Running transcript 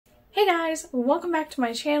Hey guys, welcome back to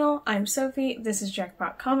my channel. I'm Sophie, this is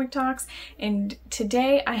Jackpot Comic Talks, and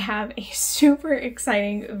today I have a super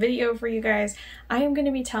exciting video for you guys. I am going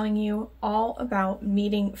to be telling you all about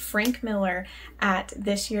meeting Frank Miller at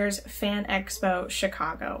this year's FanExpo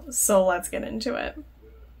Chicago. So let's get into it.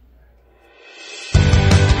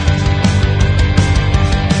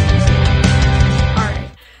 Alright,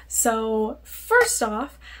 so first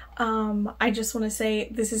off, I just want to say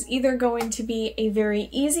this is either going to be a very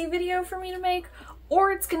easy video for me to make,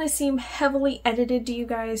 or it's going to seem heavily edited to you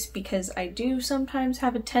guys because I do sometimes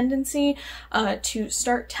have a tendency to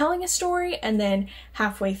start telling a story and then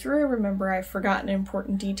halfway through remember I've forgotten an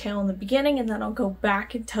important detail in the beginning, and then I'll go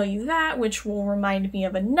back and tell you that, which will remind me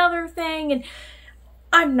of another thing. And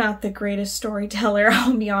I'm not the greatest storyteller,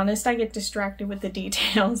 I'll be honest. I get distracted with the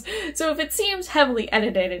details. So if it seems heavily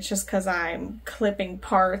edited, it's just because I'm clipping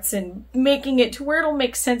parts and making it to where it'll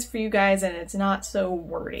make sense for you guys and it's not so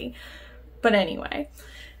wordy. But anyway,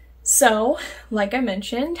 so like I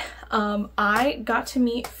mentioned, I got to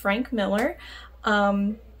meet Frank Miller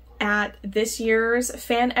at this year's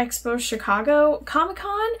FanExpo Chicago Comic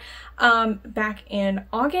Con back in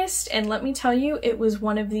August, and let me tell you, it was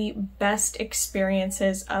one of the best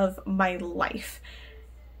experiences of my life.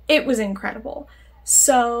 It was incredible.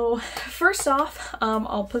 So first off,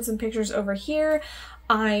 I'll put some pictures over here.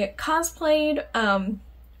 I cosplayed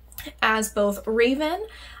as both Raven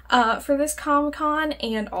for this Comic-Con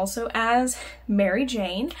and also as Mary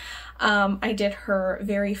Jane. I did her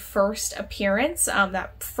very first appearance,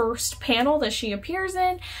 that first panel that she appears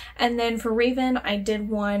in, and then for Raven I did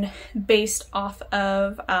one based off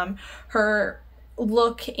of her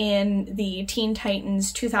look in the Teen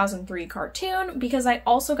Titans 2003 cartoon, because I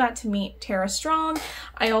also got to meet Tara Strong.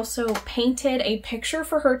 I also painted a picture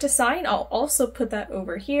for her to sign. I'll also put that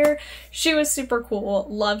over here. She was super cool,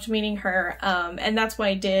 loved meeting her, and that's why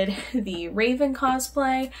I did the Raven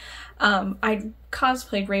cosplay. I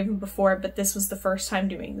cosplayed Raven before, but this was the first time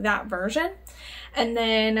doing that version. And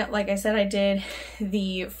then, like I said, I did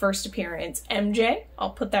the first appearance MJ. I'll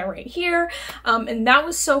put that right here. And that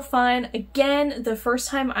was so fun. Again, the first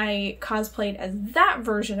time I cosplayed as that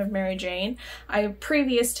version of Mary Jane, I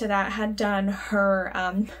previous to that had done her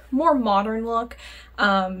more modern look.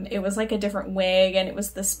 It was like a different wig and it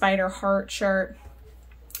was the spider heart shirt.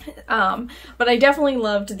 But I definitely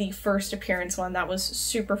loved the first appearance one. That was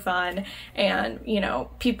super fun, and you know,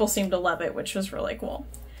 people seemed to love it, which was really cool.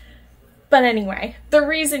 But anyway, the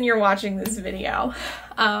reason you're watching this video,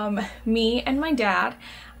 me and my dad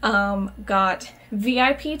got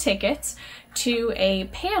VIP tickets to a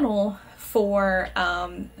panel for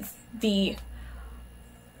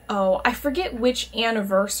I forget which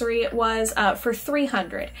anniversary it was, for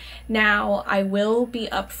 300. Now, I will be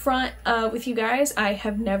upfront with you guys. I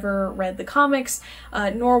have never read the comics,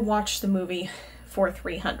 nor watched the movie for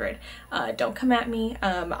 300. Don't come at me.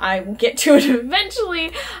 I will get to it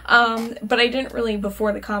eventually, but I didn't really,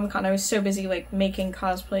 before the Comic-Con, I was so busy like making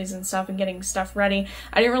cosplays and stuff and getting stuff ready.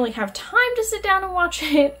 I didn't really have time to sit down and watch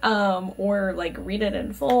it, or like read it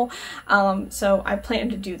in full. So I plan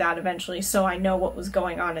to do that eventually, so I know what was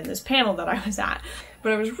going on in this panel that I was at.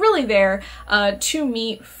 But I was really there to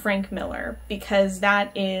meet Frank Miller, because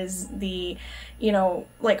that is the, you know,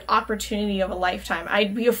 like opportunity of a lifetime.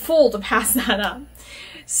 I'd be a fool to pass that up.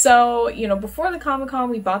 So, you know, before the Comic-Con,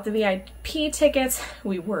 we bought the VIP tickets.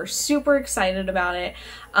 We were super excited about it.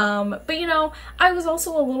 But you know, I was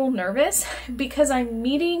also a little nervous because I'm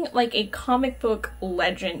meeting like a comic book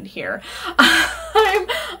legend here.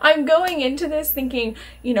 I'm going into this thinking,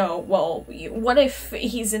 you know, well, what if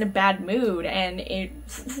he's in a bad mood and it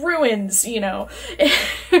ruins, you know,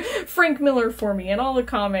 Frank Miller for me and all the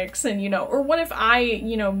comics, and, you know, or what if I,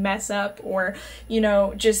 you know, mess up, or, you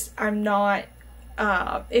know, just I'm not,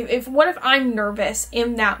 what if I'm nervous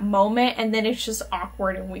in that moment and then it's just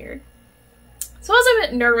awkward and weird. So I was a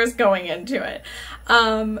bit nervous going into it.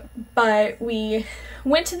 But we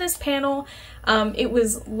went to this panel. It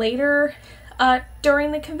was later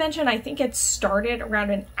during the convention. I think it started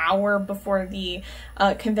around an hour before the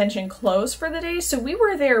convention closed for the day. So we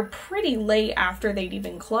were there pretty late after they'd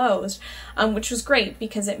even closed, which was great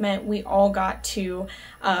because it meant we all got to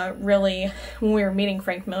really, when we were meeting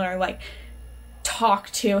Frank Miller, like talk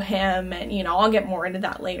to him, and you know, I'll get more into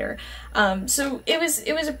that later. So it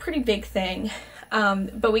was a pretty big thing.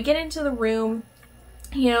 But we get into the room,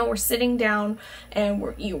 you know, we're sitting down and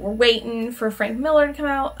we're waiting for Frank Miller to come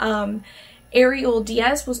out. Ariel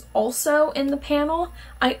Diaz was also in the panel.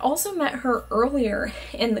 I also met her earlier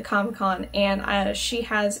in the Comic Con, and she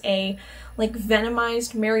has a like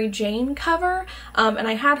Venomized Mary Jane cover, and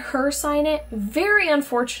I had her sign it. Very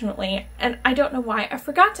unfortunately, and I don't know why, I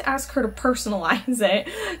forgot to ask her to personalize it,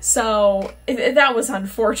 so that was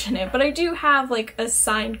unfortunate, but I do have like a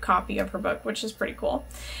signed copy of her book, which is pretty cool.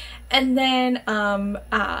 And then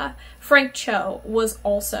Frank Cho was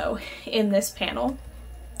also in this panel,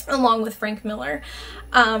 along with Frank Miller.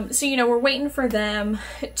 So, you know, we're waiting for them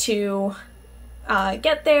to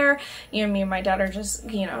get there. You know, me and my dad are just,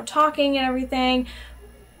 you know, talking and everything.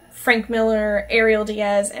 Frank Miller, Ariel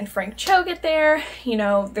Diaz, and Frank Cho get there. You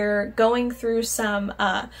know, they're going through some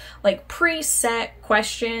like preset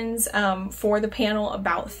questions for the panel,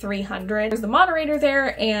 about 300. There's the moderator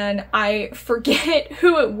there, and I forget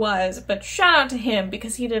who it was, but shout out to him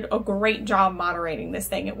because he did a great job moderating this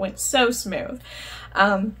thing. It went so smooth.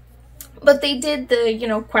 But they did the, you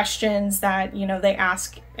know, questions that, you know, they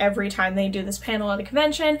ask every time they do this panel at a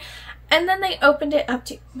convention. And then they opened it up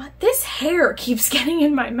to, this hair keeps getting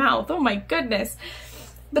in my mouth, oh my goodness.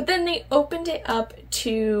 But then they opened it up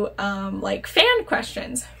to like fan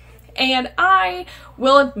questions. And I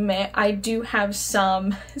will admit, I do have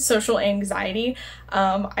some social anxiety.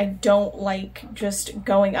 I don't like just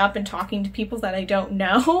going up and talking to people that I don't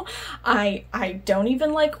know. I don't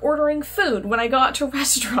even like ordering food when I go out to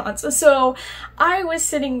restaurants. So I was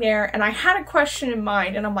sitting there and I had a question in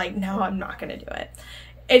mind, and I'm like, no, I'm not gonna do it.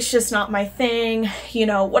 It's just not my thing. You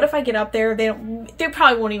know, what if I get up there, they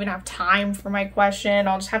probably won't even have time for my question.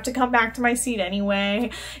 I'll just have to come back to my seat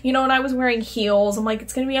anyway. You know, and I was wearing heels. I'm like,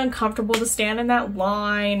 it's gonna be uncomfortable to stand in that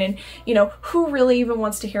line, and you know, who really even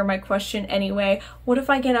wants to hear my question anyway? What if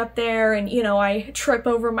I get up there and, you know, I trip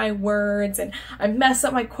over my words and I mess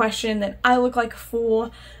up my question, then I look like a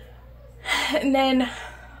fool. And then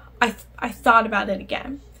I thought about it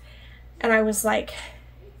again, and I was like,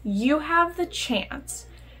 you have the chance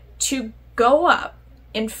to go up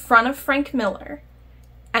in front of Frank Miller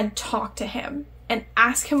and talk to him and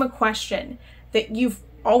ask him a question that you've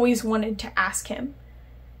always wanted to ask him.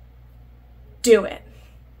 Do it.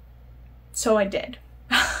 So I did.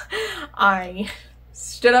 I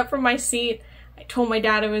stood up from my seat, I told my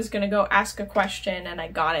dad I was gonna go ask a question, and I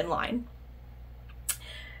got in line.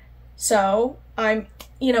 So I'm,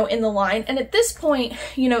 you know, in the line, and at this point,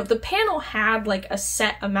 you know, the panel had like a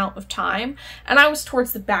set amount of time, and I was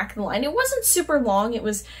towards the back of the line. It wasn't super long. It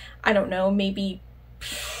was, I don't know, maybe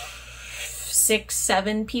 6,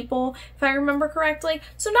 7 people, if I remember correctly.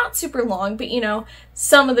 So not super long, but you know,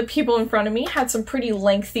 some of the people in front of me had some pretty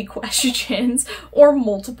lengthy questions or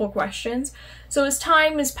multiple questions. So as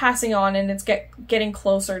time is passing on and it's getting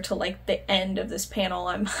closer to like the end of this panel,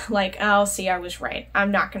 I'm like, oh, see, I was right. I'm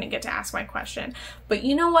not going to get to ask my question. But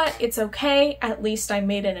you know what? It's okay. At least I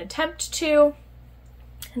made an attempt to.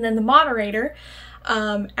 And then the moderator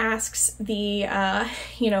asks the,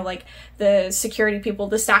 you know, like the security people,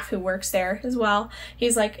 the staff who works there as well.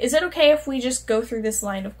 He's like, is it okay if we just go through this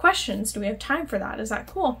line of questions? Do we have time for that? Is that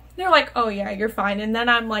cool? They're like, oh yeah, you're fine. And then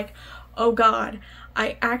I'm like, oh God,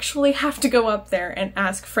 I actually have to go up there and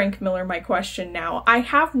ask Frank Miller my question now. I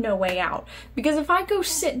have no way out, because if I go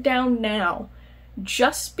sit down now,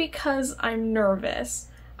 just because I'm nervous,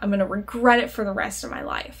 I'm gonna regret it for the rest of my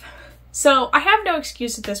life. So I have no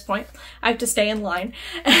excuse at this point. I have to stay in line,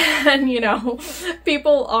 and you know,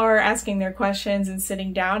 people are asking their questions and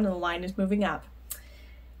sitting down, and the line is moving up.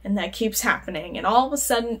 And that keeps happening, and all of a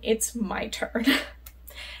sudden it's my turn.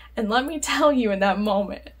 And let me tell you, in that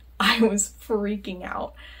moment, I was freaking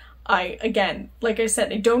out. Again, like I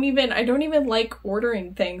said, I don't even like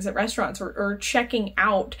ordering things at restaurants or checking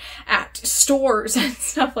out at stores and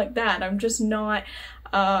stuff like that. I'm just not,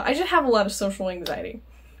 I just have a lot of social anxiety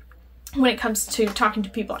when it comes to talking to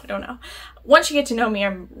people I don't know. Once you get to know me,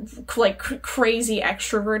 I'm like crazy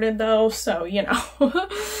extroverted though, so you know.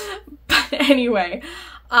 But anyway,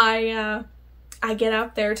 I get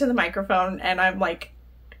out there to the microphone and I'm like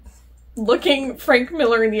looking Frank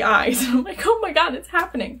Miller in the eyes. I'm like, oh my God, it's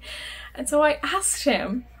happening. And so I asked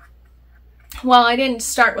him, well, I didn't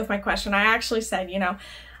start with my question. I actually said, you know,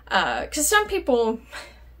 because some people,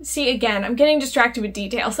 see, again, I'm getting distracted with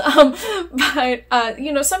details, but,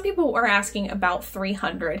 you know, some people were asking about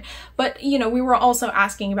 300, but, you know, we were also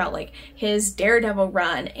asking about, like, his Daredevil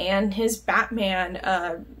run and his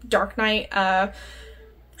Batman, Dark Knight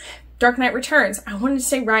Returns. I wanted to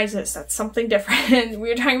say Rises, that's something different. We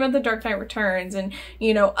were talking about the Dark Knight Returns and,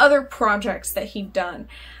 you know, other projects that he'd done.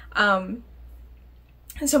 And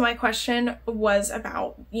so my question was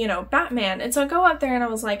about, you know, Batman. And so I go up there and I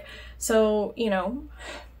was like, so, you know,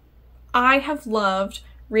 I have loved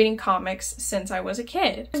reading comics since I was a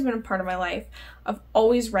kid. It's been a part of my life. I've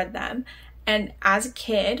always read them. And as a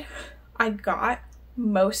kid, I got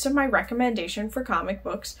most of my recommendation for comic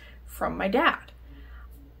books from my dad.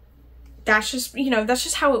 That's just, you know, that's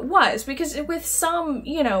just how it was. Because with some,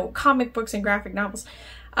 you know, comic books and graphic novels,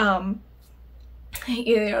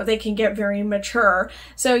 you know, they can get very mature.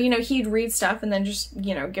 So, you know, he'd read stuff and then just,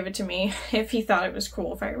 you know, give it to me if he thought it was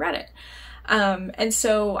cool if I read it. And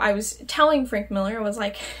so I was telling Frank Miller, I was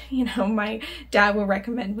like, you know, my dad would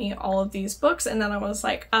recommend me all of these books. And then I was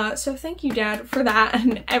like, so thank you, Dad, for that.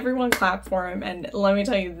 And everyone clapped for him. And let me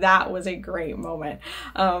tell you, that was a great moment.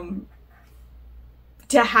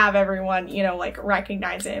 To have everyone, you know, like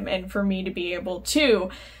recognize him and for me to be able to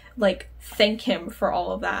like thank him for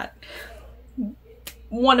all of that.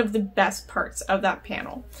 One of the best parts of that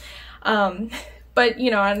panel. But,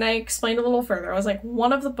 you know, and I explained a little further. I was like,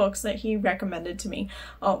 one of the books that he recommended to me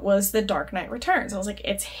was The Dark Knight Returns. I was like,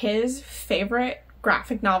 it's his favorite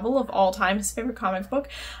graphic novel of all time, his favorite comic book.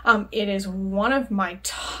 It is one of my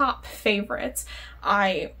top favorites.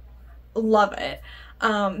 I love it.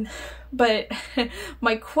 But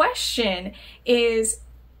my question is,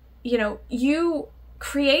 you know, you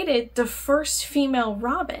created the first female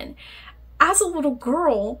Robin. As a little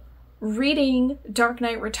girl reading Dark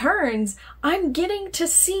Knight Returns, I'm getting to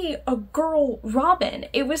see a girl Robin.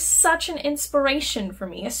 It was such an inspiration for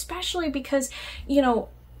me, especially because, you know,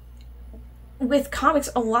 with comics,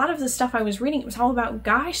 a lot of the stuff I was reading, it was all about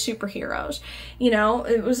guy superheroes. You know,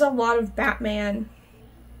 it was a lot of Batman.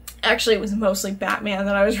 Actually, it was mostly Batman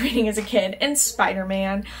that I was reading as a kid, and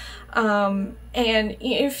Spider-Man, and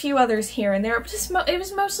a few others here and there. But it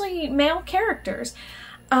was mostly male characters.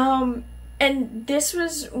 And this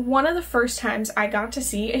was one of the first times I got to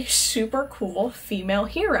see a super cool female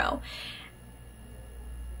hero.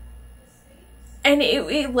 And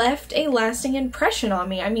it left a lasting impression on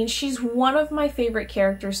me. I mean, she's one of my favorite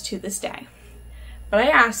characters to this day. But I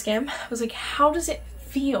asked him, I was like, how does it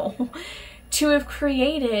feel to have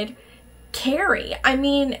created Carrie? I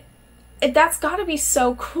mean, that's gotta be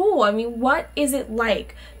so cool. I mean, what is it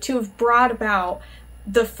like to have brought about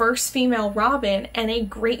the first female Robin and a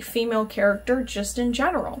great female character just in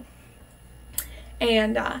general?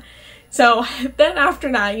 And so then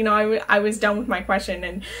after that, you know, I was done with my question,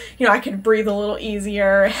 and, you know, I could breathe a little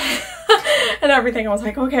easier and everything. I was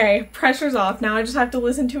like, okay, pressure's off. Now I just have to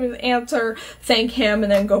listen to his answer, thank him,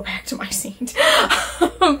 and then go back to my seat.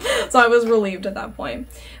 So I was relieved at that point.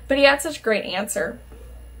 But he had such a great answer.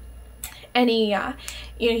 And he, you know,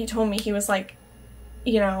 he told me, he was like,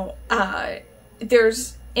 you know,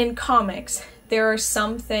 there's, in comics, there are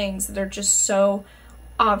some things that are just so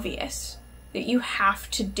obvious that you have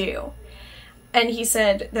to do. And he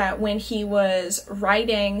said that when he was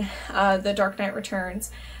writing The Dark Knight Returns,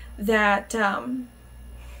 that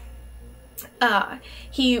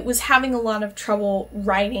he was having a lot of trouble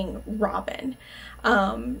writing Robin.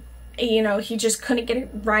 You know, he just couldn't get it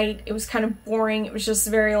right. It was kind of boring. It was just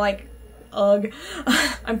very like, ugh.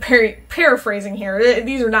 I'm paraphrasing here.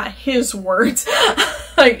 These are not his words.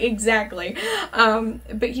 Like, exactly.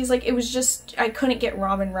 But he's like, it was just, I couldn't get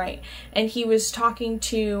Robin right. And he was talking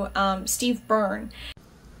to Steve Byrne.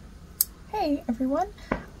 Hey, everyone.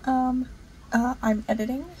 I'm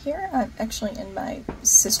editing here. I'm actually in my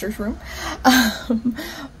sister's room.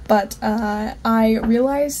 But I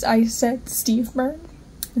realized I said Steve Byrne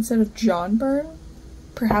instead of John Byrne.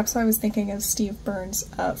 Perhaps I was thinking of Steve Burns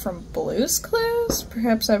from Blue's Clues.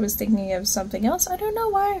 Perhaps I was thinking of something else. I don't know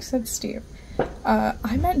why I said Steve.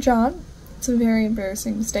 I meant John. It's a very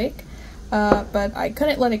embarrassing mistake. But I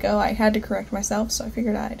couldn't let it go. I had to correct myself, so I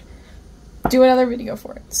figured I'd do another video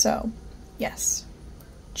for it. So, yes.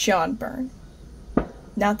 John Byrne.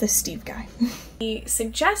 Not this Steve guy. He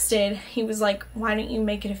suggested, he was like, why don't you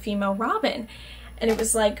make it a female Robin? And it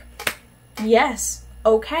was like, yes,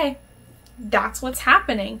 okay. That's what's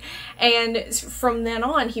happening. And from then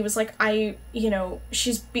on, he was like, you know,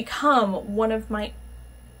 she's become one of my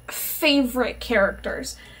favorite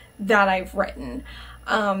characters that I've written.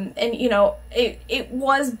 And, you know, it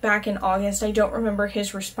was back in August. I don't remember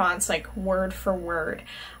his response, like, word for word.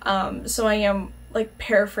 So I am, like,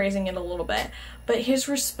 paraphrasing it a little bit. But his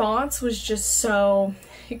response was just so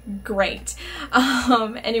great.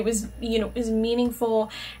 And it was, you know, it was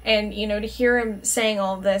meaningful. And, you know, to hear him saying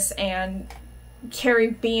all this and Carrie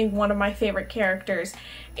being one of my favorite characters,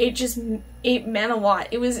 it meant a lot.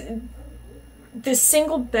 It was the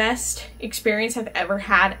single best experience I've ever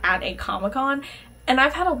had at a Comic-Con. And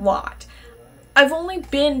I've had a lot. I've only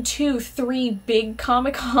been to 3 big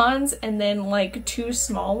Comic-Cons and then like 2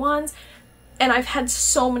 small ones. And I've had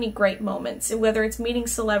so many great moments, whether it's meeting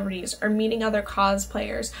celebrities or meeting other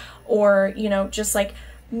cosplayers, or, you know, just like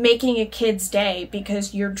making a kid's day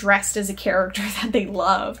because you're dressed as a character that they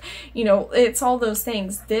love. You know, it's all those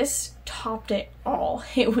things. This topped it all.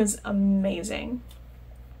 It was amazing.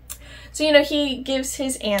 So, you know, he gives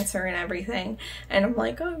his answer and everything, and I'm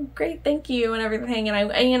like, oh, great, thank you, and everything, and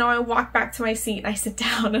I walk back to my seat, and I sit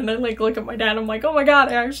down, and I, like, look at my dad, I'm like, oh my god,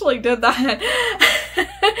 I actually did that.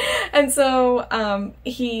 And so,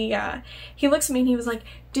 he looks at me, and he was like,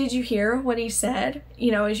 did you hear what he said,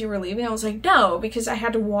 you know, as you were leaving? I was like, no, because I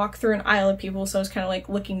had to walk through an aisle of people, so I was kind of, like,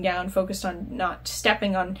 looking down, focused on not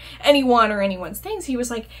stepping on anyone or anyone's things. He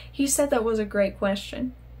was like, he said that was a great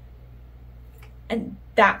question. And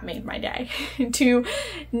that made my day, to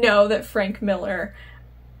know that Frank Miller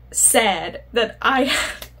said that I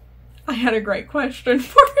had a great question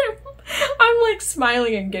for him. I'm like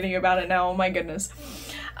smiling and giddy about it now, oh my goodness.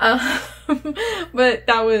 But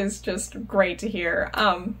that was just great to hear.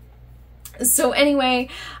 So anyway,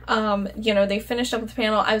 you know, they finished up with the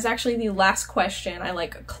panel. I was actually the last question. I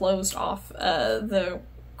like closed off the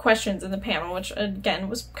questions in the panel, which again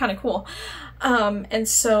was kind of cool. And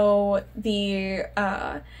so the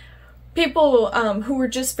people who were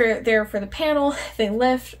just there for the panel, they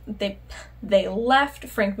left.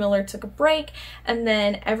 Frank Miller took a break, and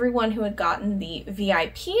then everyone who had gotten the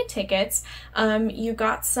VIP tickets, you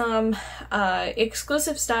got some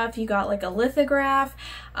exclusive stuff. You got like a lithograph.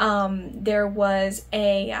 There was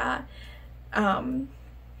a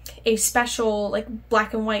special like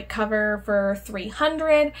black and white cover for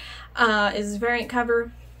 300 is a variant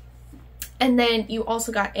cover. And then you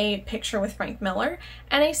also got a picture with Frank Miller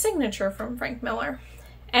and a signature from Frank Miller.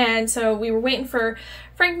 And so we were waiting for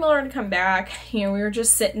Frank Miller to come back. You know, we were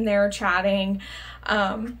just sitting there chatting,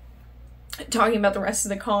 talking about the rest of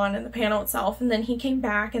the con and the panel itself. And then he came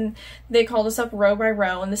back and they called us up row by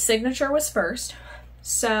row, and the signature was first.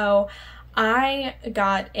 So I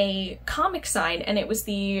got a comic signed, and it was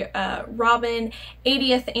the Robin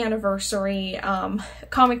 80th anniversary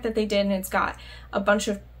comic that they did, and it's got a bunch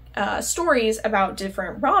of stories about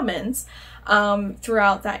different Robins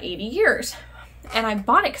throughout that 80 years. And I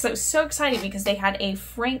bought it because I was so excited because they had a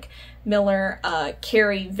Frank Miller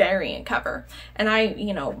Carrie variant cover. And I,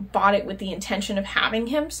 you know, bought it with the intention of having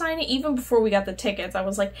him sign it. Even before we got the tickets, I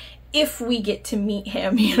was like, if we get to meet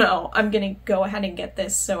him, you know, I'm going to go ahead and get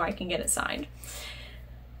this so I can get it signed.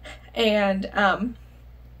 And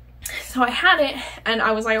so I had it, and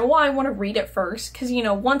I was like, well, I want to read it first, because, you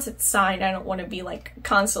know, once it's signed, I don't want to be, like,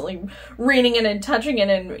 constantly reading it and touching it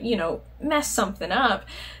and, you know, mess something up.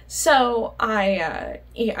 So I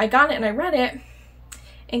got it, and I read it,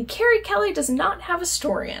 and Carrie Kelly does not have a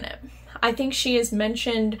story in it. I think she is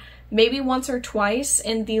mentioned maybe once or twice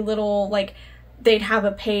in the little, like, they'd have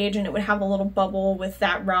a page and it would have a little bubble with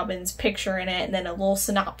that Robin's picture in it and then a little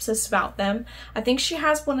synopsis about them. I think she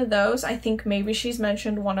has one of those. I think maybe she's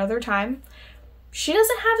mentioned one other time. She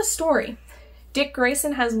doesn't have a story. Dick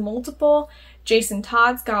Grayson has multiple. Jason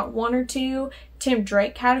Todd's got one or two. Tim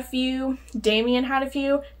Drake had a few. Damian had a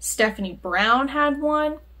few. Stephanie Brown had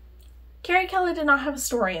one. Carrie Kelly did not have a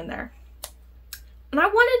story in there. And I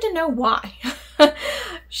wanted to know why.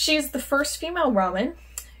 She's the first female Robin.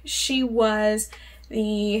 She was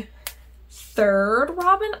the third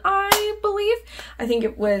Robin, I believe. I think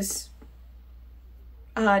it was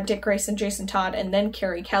Dick Grayson, Jason Todd, and then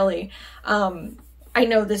Carrie Kelly. I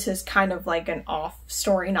know this is kind of like an off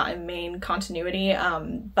story, not in main continuity,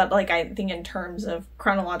 but like I think in terms of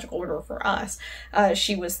chronological order for us,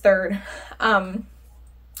 she was third.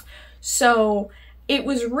 So it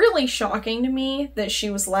was really shocking to me that she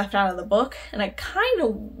was left out of the book, and I kind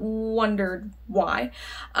of wondered why.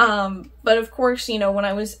 But of course, you know, when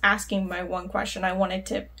I was asking my one question, I wanted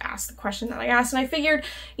to ask the question that I asked, and I figured,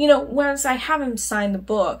 you know, once I have him sign the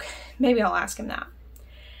book, maybe I'll ask him that.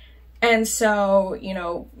 And so, you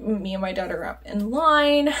know, me and my dad are up in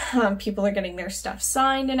line, people are getting their stuff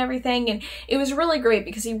signed and everything, and it was really great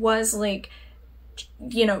because he was like,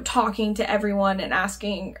 you know, talking to everyone and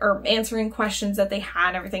asking or answering questions that they had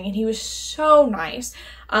and everything, and he was so nice.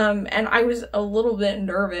 And I was a little bit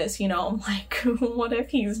nervous, you know, I'm like, what if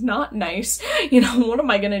he's not nice? You know, what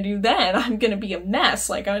am I gonna do then? I'm gonna be a mess.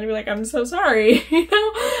 Like, I'm gonna be like, I'm so sorry, you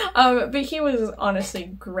know? But he was honestly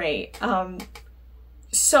great.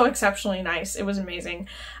 So exceptionally nice. It was amazing.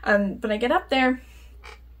 But I get up there,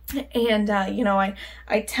 and, you know,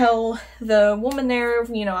 I tell the woman there,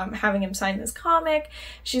 you know, I'm having him sign this comic.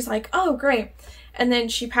 She's like, oh, great. And then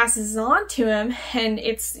she passes it on to him, and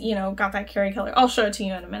it's, you know, got that Carrie Kelly. I'll show it to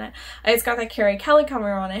you in a minute. It's got that Carrie Kelly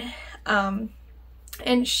cover on it.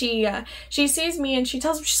 And she sees me and she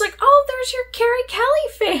tells him, she's like, oh, there's your Carrie Kelly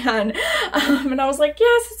fan. And I was like,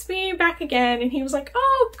 yes, it's me back again. And he was like,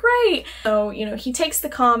 oh, great. So, you know, he takes the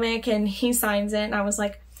comic and he signs it. And I was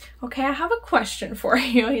like, okay, I have a question for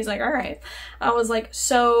you. He's like, all right. I was like,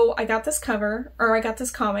 so I got this cover, or I got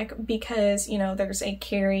this comic because, you know, there's a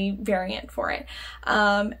Carrie variant for it.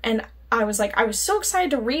 And I was like, I was so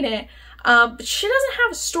excited to read it, but she doesn't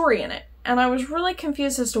have a story in it. And I was really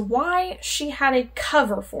confused as to why she had a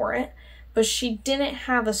cover for it, but she didn't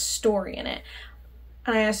have a story in it.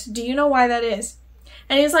 And I asked, do you know why that is?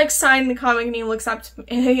 And he's like signing the comic and he looks up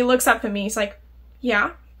at me. He's like,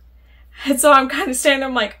 yeah. And so I'm kind of standing there,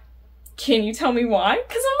 I'm like, can you tell me why?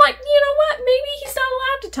 Because I'm like, you know what? Maybe he's not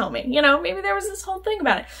allowed to tell me. You know, maybe there was this whole thing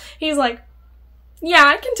about it. He's like, yeah,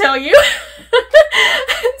 I can tell you.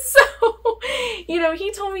 And so, you know,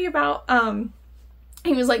 he told me about,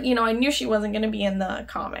 he was like, you know, I knew she wasn't going to be in the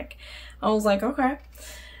comic. I was like, okay.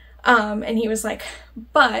 And he was like,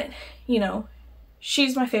 but, you know,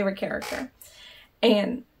 she's my favorite character.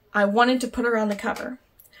 And I wanted to put her on the cover.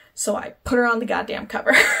 So I put her on the goddamn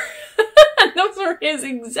cover. Those were his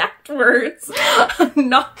exact words,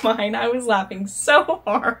 not mine. I was laughing so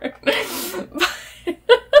hard.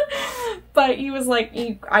 But he was like,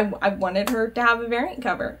 I wanted her to have a variant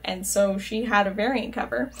cover. And so she had a variant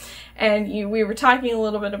cover. And we were talking a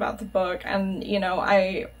little bit about the book. And, you know,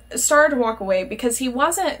 I started to walk away because he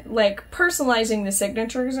wasn't, like, personalizing the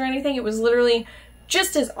signatures or anything. It was literally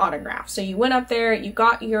just his autograph. So you went up there, you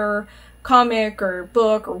got your comic or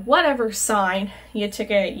book or whatever sign, you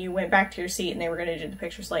took it, you went back to your seat, and they were going to do the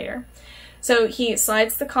pictures later. So he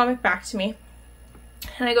slides the comic back to me,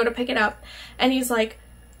 and I go to pick it up, and he's like,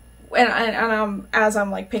 and as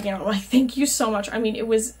I'm like picking it up, I'm like, thank you so much. I mean, it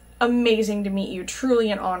was amazing to meet you,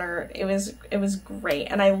 truly an honor. It was great,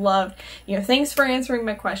 and I loved, you know, thanks for answering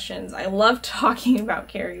my questions. I loved talking about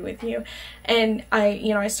Carrie with you. And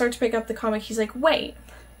I start to pick up the comic. He's like, wait.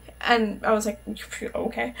 And I was like,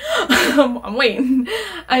 okay, I'm waiting.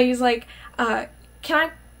 And he's like, can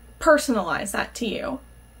I personalize that to you?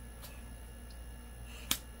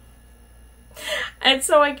 And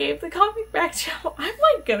so I gave the comic back to him. I'm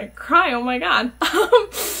like gonna cry, oh my god.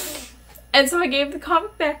 And so I gave the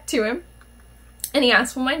comic back to him, and he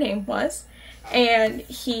asked what my name was, and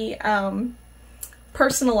he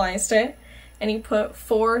personalized it, and he put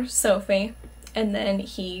for Sophie, and then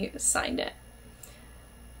he signed it.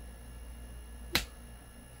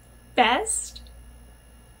 Best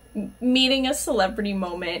meeting a celebrity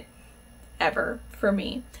moment ever for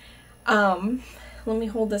me. Let me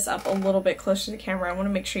hold this up a little bit closer to the camera. I want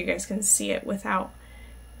to make sure you guys can see it without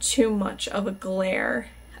too much of a glare.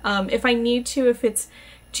 If I need to, if it's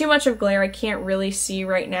too much of glare I can't really see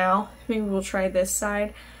right now, maybe we'll try this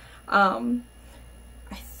side. I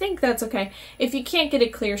think that's okay. If you can't get a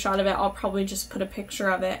clear shot of it, I'll probably just put a picture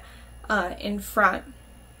of it in front.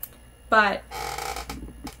 But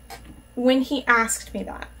when he asked me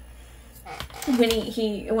that,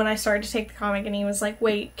 when I started to take the comic and he was like,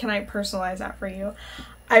 wait, can I personalize that for you?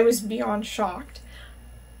 I was beyond shocked.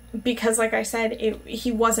 Because like I said,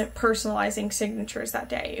 he wasn't personalizing signatures that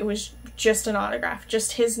day. It was just an autograph,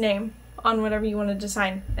 just his name on whatever you wanted to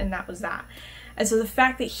sign, and that was that. And so the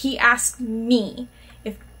fact that he asked me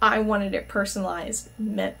if I wanted it personalized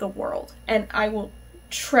meant the world. And I will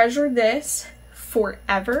treasure this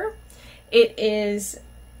forever. It is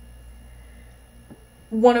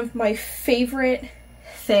one of my favorite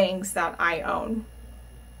things that I own.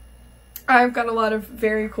 I've got a lot of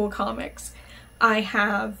very cool comics. I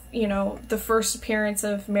have, you know, the first appearance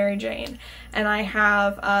of Mary Jane, and I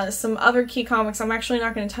have some other key comics. I'm actually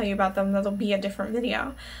not going to tell you about them. That'll be a different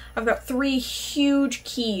video. I've got 3 huge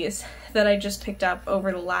keys that I just picked up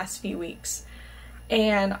over the last few weeks.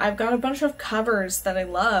 And I've got a bunch of covers that I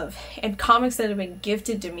love and comics that have been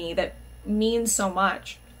gifted to me that mean so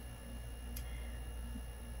much.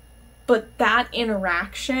 But that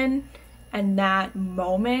interaction and that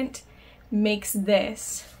moment makes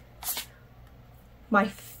this my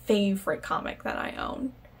favorite comic that I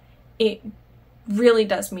own. It really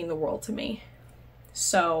does mean the world to me.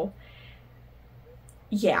 So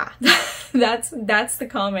yeah, that's the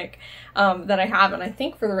comic that I have. And I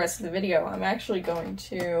think for the rest of the video, I'm actually going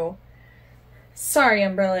to, sorry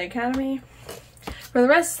Umbrella Academy, for the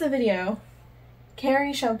rest of the video,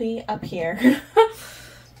 Carrie shall be up here.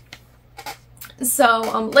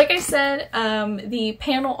 So, like I said, the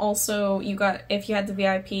panel also, if you had the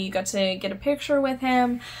VIP, you got to get a picture with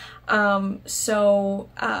him. Me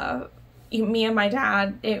and my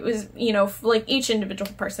dad, it was, you know, like each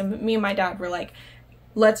individual person, but me and my dad were like,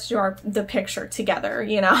 let's do the picture together,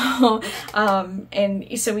 you know?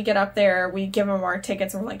 And so we get up there, we give him our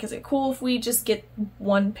tickets, and we're like, is it cool if we just get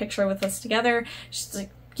one picture with us together? She's like,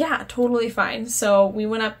 yeah, totally fine. So we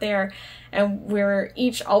went up there, and we're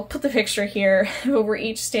each, I'll put the picture here, but we're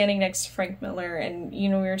each standing next to Frank Miller, and, you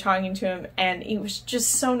know, we were talking to him, and it was just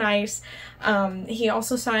so nice. He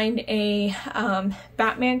also signed a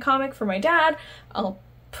Batman comic for my dad. I'll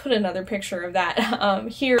put another picture of that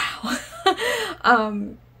here.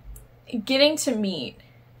 Getting to meet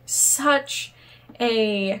such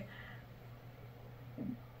a,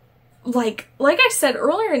 like I said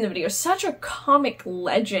earlier in the video, such a comic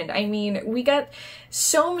legend. I mean, we got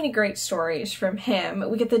so many great stories from him.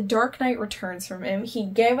 We get the Dark Knight Returns from him. He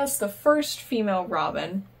gave us the first female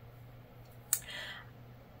Robin.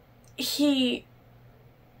 He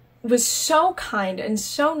was so kind and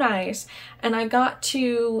so nice, and I got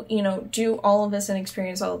to, you know, do all of this and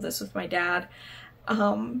experience all of this with my dad.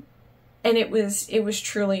 And it was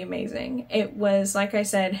truly amazing. It was, like I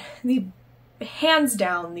said, the hands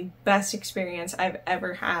down the best experience I've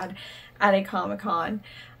ever had at a Comic-Con.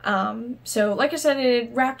 So like I said,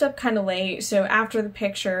 it wrapped up kind of late, so after the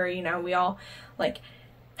picture, you know, we all like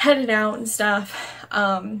headed out and stuff.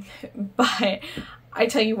 But I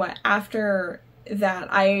tell you what, after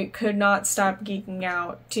that, I could not stop geeking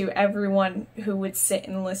out to everyone who would sit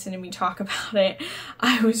and listen to me talk about it.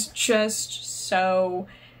 I was just so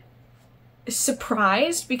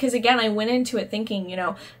surprised, because again, I went into it thinking, you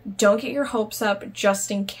know, don't get your hopes up just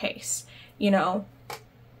in case, you know,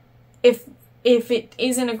 if it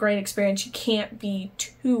isn't a great experience, you can't be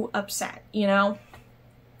too upset, you know,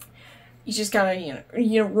 you just gotta,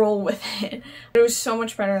 you know, roll with it. It was so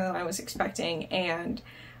much better than I was expecting, and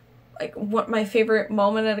like, what my favorite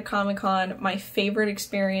moment at a Comic-Con, my favorite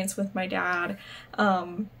experience with my dad,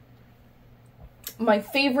 my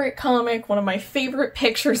favorite comic, one of my favorite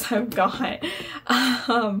pictures I've got.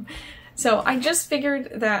 So I just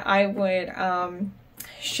figured that I would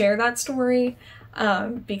share that story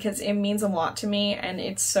because it means a lot to me, and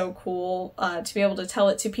it's so cool to be able to tell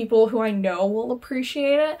it to people who I know will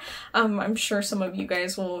appreciate it. I'm sure some of you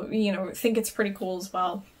guys will, you know, think it's pretty cool as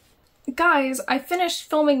well. Guys, I finished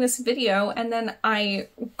filming this video, and then I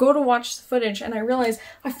go to watch the footage and I realize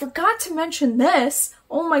I forgot to mention this.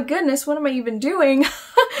 Oh my goodness, what am I even doing?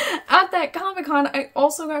 At that Comic-Con, I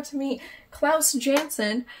also got to meet Klaus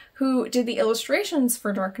Janson, who did the illustrations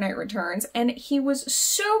for Dark Knight Returns, and he was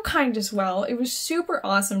so kind as well. It was super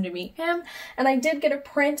awesome to meet him, and I did get a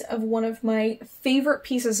print of one of my favorite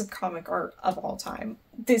pieces of comic art of all time.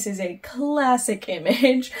 This is a classic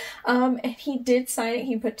image, and he did sign it.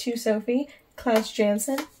 He put to Sophie, Klaus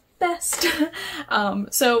Janson, best.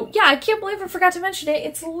 So yeah, I can't believe I forgot to mention it.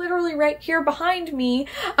 It's literally right here behind me,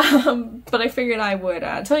 but I figured I would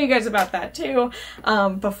tell you guys about that too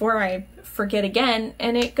before I forget again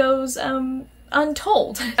and it goes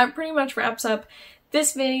untold. That pretty much wraps up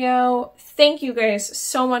this video. Thank you guys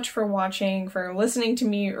so much for watching, for listening to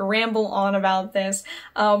me ramble on about this.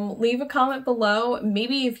 Leave a comment below,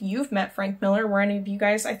 maybe if you've met Frank Miller, or any of you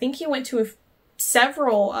guys. I think he went to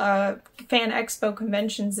several FanExpo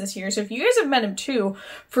conventions this year, so if you guys have met him too,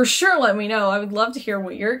 for sure let me know. I would love to hear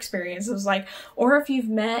what your experience was like, or if you've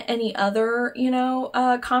met any other, you know,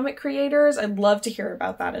 comic creators, I'd love to hear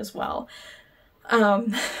about that as well.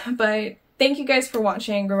 But thank you guys for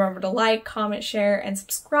watching. Remember to like, comment, share, and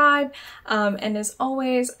subscribe. And as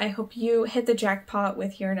always, I hope you hit the jackpot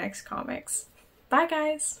with your next comics. Bye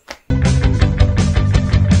guys!